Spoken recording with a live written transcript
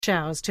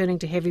Showers turning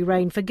to heavy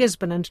rain for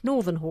Gisborne and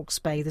northern Hawke's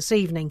Bay this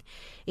evening,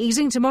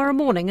 easing tomorrow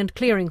morning and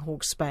clearing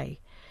Hawke's Bay.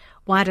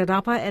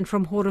 Wairarapa and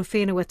from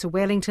Horowhenua to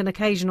Wellington,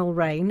 occasional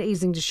rain,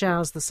 easing to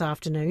showers this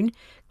afternoon,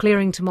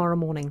 clearing tomorrow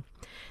morning.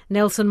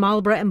 Nelson,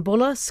 Marlborough and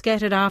Buller,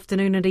 scattered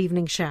afternoon and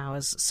evening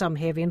showers, some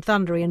heavy and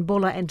thundery in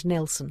Buller and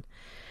Nelson.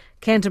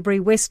 Canterbury,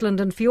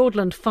 Westland and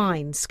Fiordland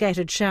fine,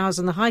 scattered showers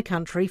in the high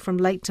country from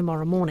late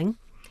tomorrow morning.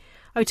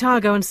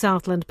 Otago and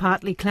Southland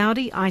partly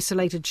cloudy,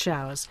 isolated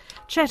showers.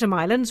 Chatham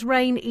Islands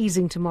rain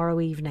easing tomorrow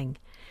evening.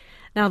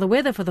 Now the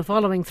weather for the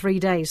following 3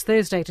 days,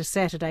 Thursday to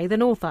Saturday, the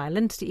North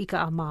Island to Ika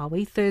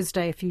Amawi,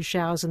 Thursday a few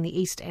showers in the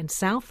east and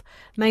south,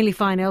 mainly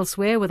fine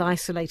elsewhere with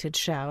isolated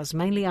showers,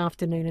 mainly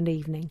afternoon and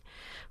evening.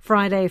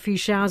 Friday a few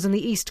showers in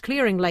the east,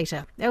 clearing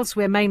later,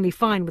 elsewhere mainly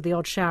fine with the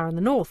odd shower in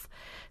the north.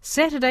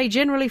 Saturday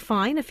generally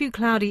fine, a few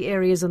cloudy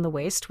areas in the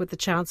west with the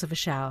chance of a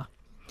shower.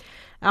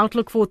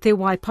 Outlook for Te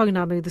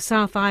Waipounamu, the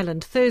South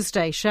Island.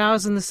 Thursday,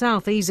 showers in the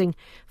south easing.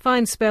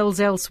 Fine spells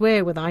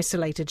elsewhere with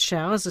isolated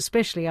showers,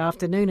 especially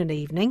afternoon and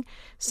evening.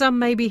 Some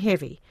may be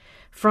heavy.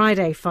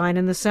 Friday, fine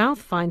in the south.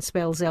 Fine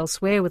spells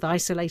elsewhere with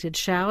isolated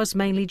showers,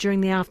 mainly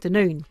during the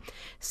afternoon.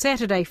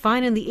 Saturday,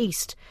 fine in the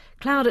east.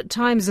 Cloud at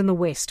times in the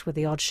west with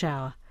the odd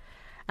shower.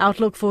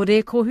 Outlook for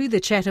Rekohu, the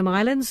Chatham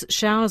Islands.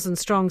 Showers and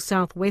strong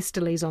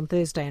southwesterlies on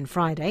Thursday and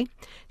Friday.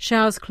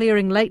 Showers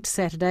clearing late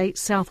Saturday,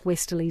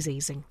 southwesterlies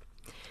easing.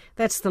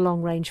 That's the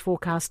long-range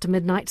forecast to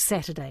midnight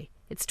Saturday.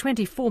 It's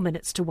 24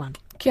 minutes to 1.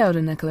 Kia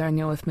ora, Nicola, and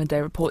you're with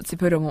Midday Report. Te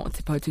Pūrongo o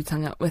Te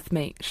Potutanga with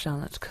me,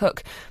 Charlotte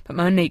Cook. But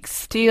Monique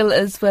Steele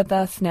is with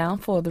us now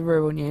for the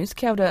rural news.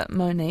 Kia ora,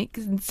 Monique.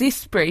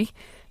 Zespri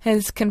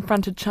has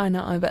confronted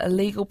China over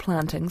illegal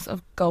plantings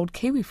of gold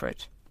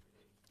kiwifruit.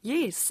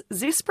 Yes,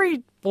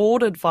 Zespri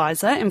board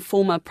advisor and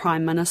former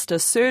Prime Minister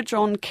Sir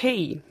John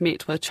Key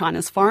met with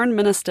China's Foreign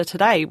Minister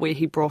today where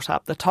he brought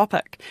up the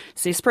topic.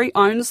 Zespri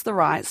owns the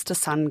rights to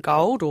Sun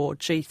Gold, or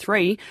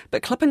G3,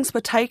 but clippings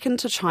were taken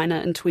to China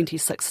in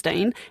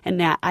 2016 and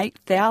now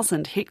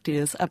 8,000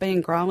 hectares are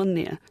being grown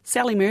there.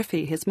 Sally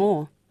Murphy has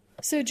more.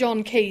 Sir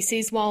John Key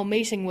says while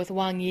meeting with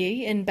Wang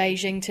Yi in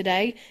Beijing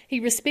today, he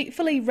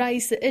respectfully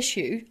raised the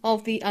issue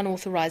of the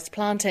unauthorised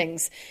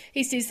plantings.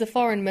 He says the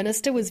Foreign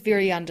Minister was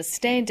very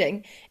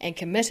understanding and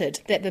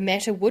committed that the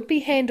matter would be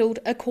handled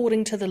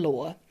according to the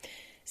law.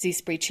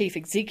 Zespri Chief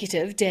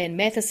Executive Dan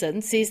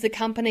Matheson says the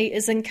company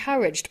is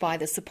encouraged by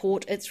the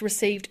support it's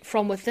received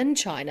from within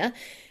China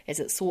as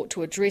it sought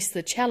to address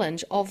the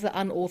challenge of the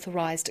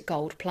unauthorised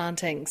gold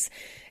plantings.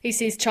 He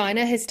says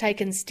China has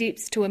taken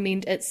steps to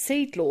amend its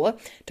seed law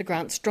to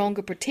grant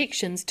stronger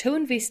protections to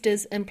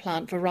investors in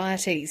plant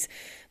varieties.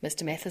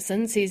 Mr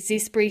Matheson says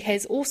Zespri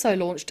has also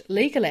launched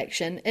legal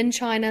action in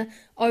China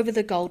over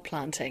the gold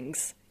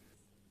plantings.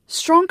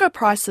 Stronger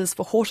prices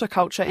for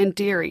horticulture and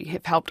dairy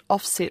have helped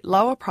offset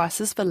lower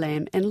prices for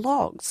lamb and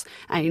logs.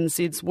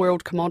 ANZ's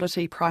World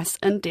Commodity Price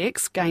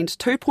Index gained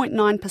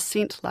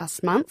 2.9%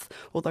 last month,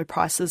 although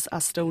prices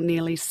are still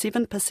nearly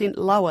 7%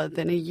 lower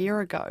than a year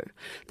ago.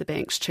 The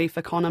bank's chief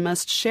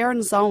economist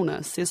Sharon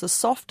Zollner says a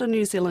softer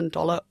New Zealand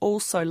dollar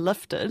also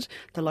lifted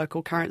the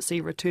local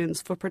currency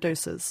returns for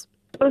producers.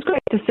 It was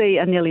great to see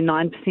a nearly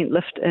 9%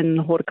 lift in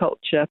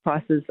horticulture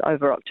prices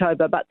over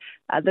October, but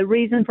the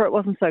reason for it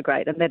wasn't so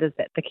great, and that is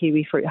that the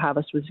kiwifruit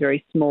harvest was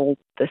very small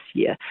this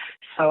year.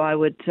 So I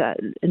would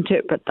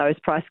interpret those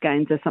price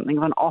gains as something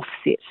of an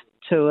offset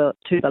to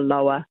the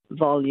lower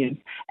volume.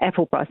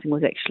 Apple pricing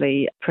was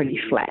actually pretty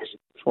flat,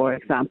 for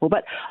example.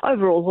 But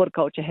overall,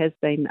 horticulture has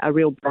been a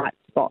real bright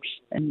spot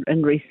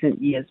in recent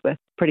years with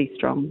pretty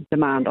strong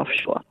demand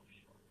offshore.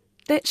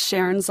 That's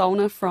Sharon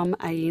Zollner from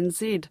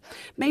ANZ.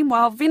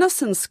 Meanwhile,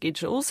 venison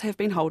schedules have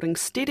been holding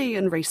steady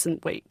in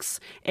recent weeks.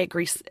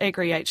 Agri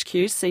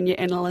HQ senior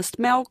analyst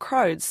Mel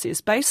Crode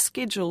says base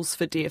schedules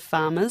for deer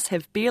farmers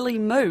have barely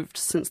moved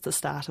since the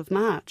start of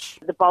March.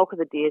 The bulk of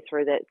the deer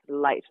through that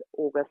late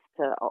August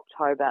to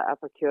October are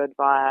procured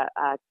via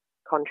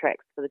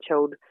contracts for the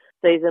chilled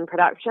season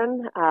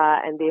production,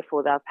 and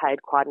therefore they've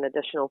paid quite an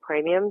additional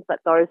premium, but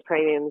those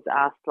premiums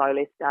are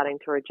slowly starting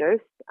to reduce,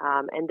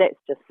 and that's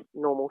just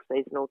normal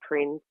seasonal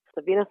trends.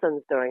 The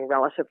venison's doing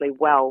relatively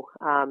well,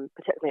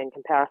 particularly in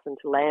comparison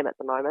to lamb at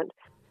the moment.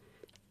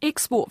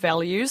 Export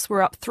values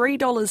were up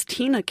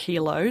 $3.10 a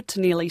kilo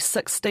to nearly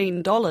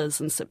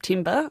 $16 in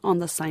September on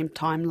the same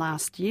time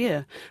last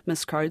year.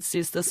 Ms Crode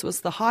says this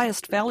was the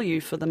highest value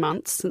for the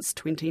month since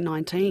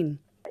 2019.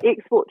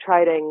 Export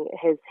trading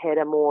has had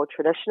a more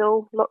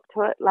traditional look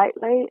to it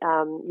lately.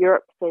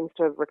 Europe seems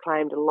to have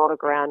reclaimed a lot of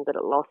ground that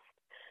it lost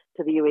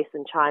to the US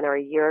and China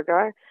a year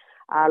ago.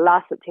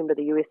 Last September,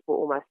 the US bought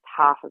almost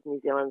half of New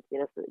Zealand's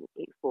venison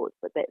exports,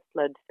 but that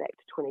slid back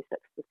to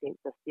 26%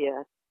 this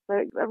year.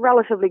 So a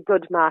relatively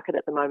good market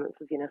at the moment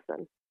for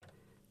venison.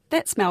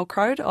 That's Mel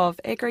Crode of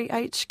Agri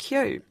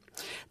HQ.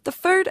 The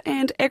Food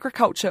and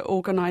Agriculture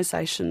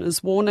Organisation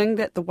is warning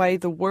that the way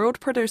the world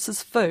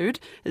produces food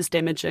is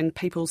damaging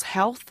people's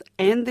health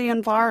and the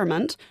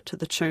environment to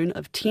the tune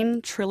of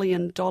 $10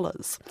 trillion.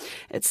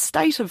 Its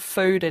State of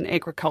Food and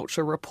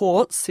Agriculture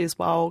report says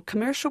while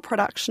commercial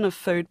production of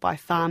food by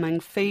farming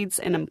feeds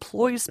and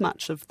employs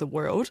much of the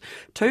world,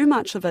 too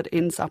much of it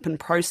ends up in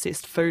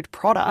processed food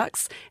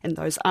products, and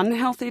those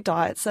unhealthy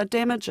diets are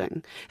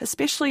damaging,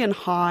 especially in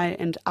high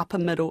and upper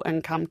middle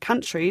income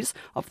countries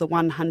of the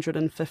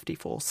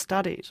 154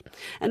 studied.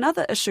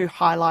 Another issue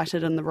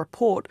highlighted in the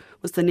report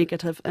was the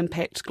negative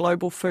impact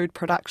global food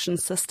production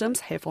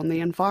systems have on the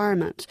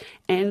environment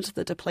and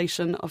the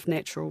depletion of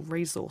natural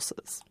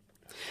resources.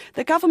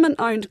 The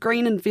government-owned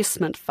Green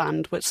Investment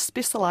Fund, which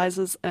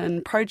specialises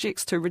in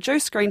projects to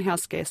reduce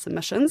greenhouse gas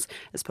emissions,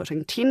 is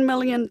putting $10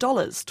 million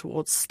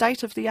towards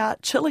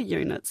state-of-the-art chiller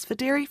units for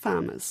dairy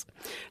farmers.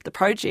 The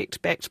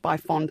project, backed by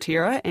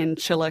Fonterra and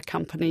chiller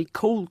company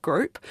Cool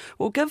Group,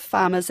 will give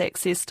farmers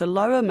access to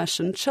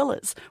low-emission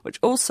chillers, which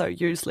also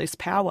use less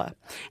power.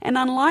 And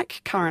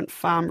unlike current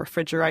farm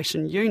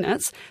refrigeration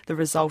units, the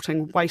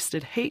resulting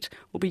wasted heat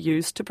will be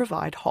used to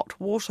provide hot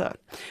water.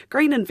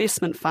 Green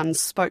Investment Fund's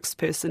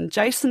spokesperson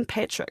Jason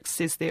Patrick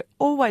says they're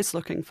always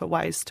looking for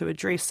ways to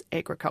address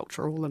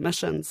agricultural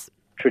emissions.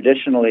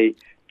 Traditionally,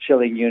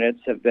 chilling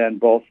units have been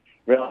both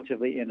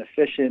relatively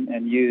inefficient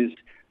and used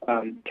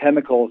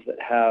chemicals that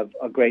have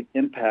a great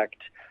impact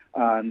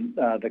on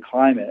the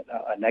climate,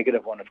 a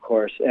negative one, of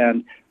course.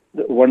 And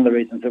one of the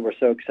reasons that we're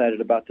so excited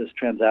about this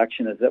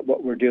transaction is that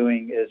what we're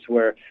doing is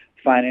we're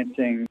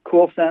financing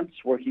CoolSense,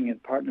 working in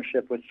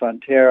partnership with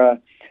Fonterra,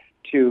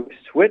 to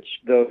switch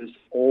those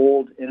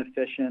old,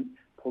 inefficient,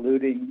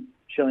 polluting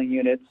chilling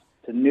units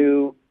to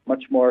new,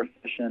 much more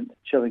efficient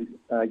chilling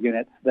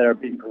units that are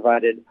being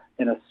provided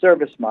in a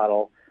service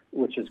model,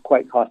 which is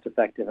quite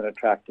cost-effective and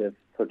attractive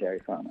for dairy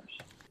farmers.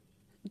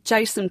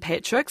 Jason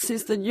Patrick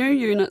says the new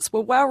units were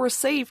well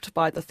received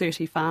by the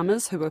 30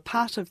 farmers who were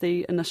part of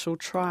the initial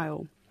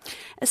trial.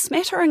 A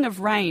smattering of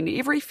rain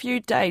every few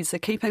days are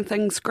keeping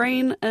things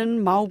green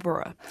in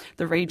Marlborough.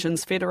 The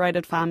region's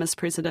Federated Farmers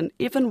President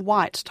Evan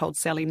White told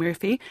Sally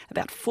Murphy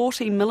about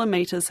 40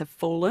 millimetres have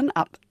fallen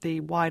up the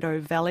Waido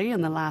Valley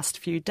in the last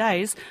few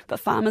days, but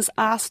farmers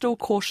are still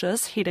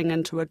cautious heading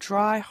into a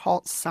dry,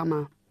 hot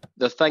summer.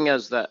 The thing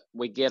is that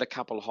we get a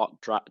couple of hot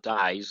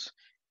days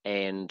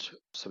and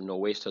some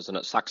nor'westers, and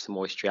it sucks the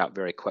moisture out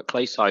very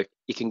quickly. So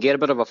you can get a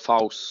bit of a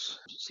false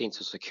sense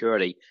of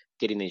security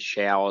getting these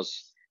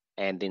showers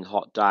and then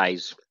hot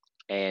days,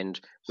 and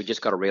we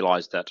just got to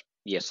realise that,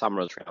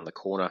 summer is around the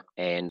corner,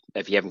 and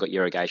if you haven't got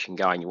your irrigation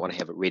going, you want to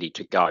have it ready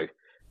to go,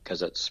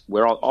 because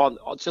we're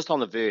just on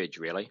the verge,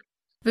 really.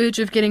 Verge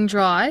of getting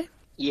dry?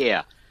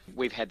 Yeah,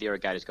 we've had the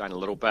irrigators going a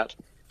little bit,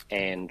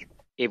 and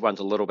everyone's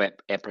a little bit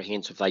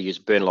apprehensive. They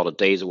burn a lot of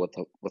diesel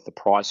with the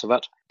price of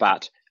it,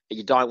 but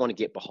you don't want to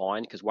get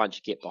behind, because once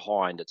you get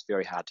behind, it's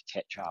very hard to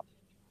catch up.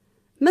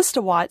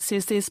 Mr White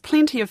says there's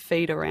plenty of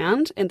feed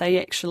around and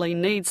they actually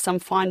need some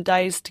fine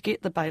days to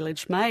get the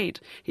baleage made.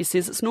 He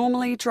says it's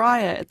normally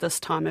drier at this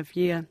time of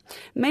year.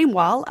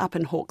 Meanwhile, up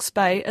in Hawke's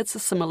Bay, it's a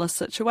similar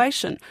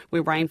situation,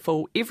 where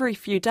rainfall every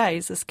few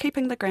days is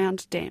keeping the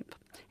ground damp.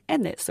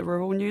 And that's the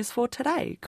rural news for today.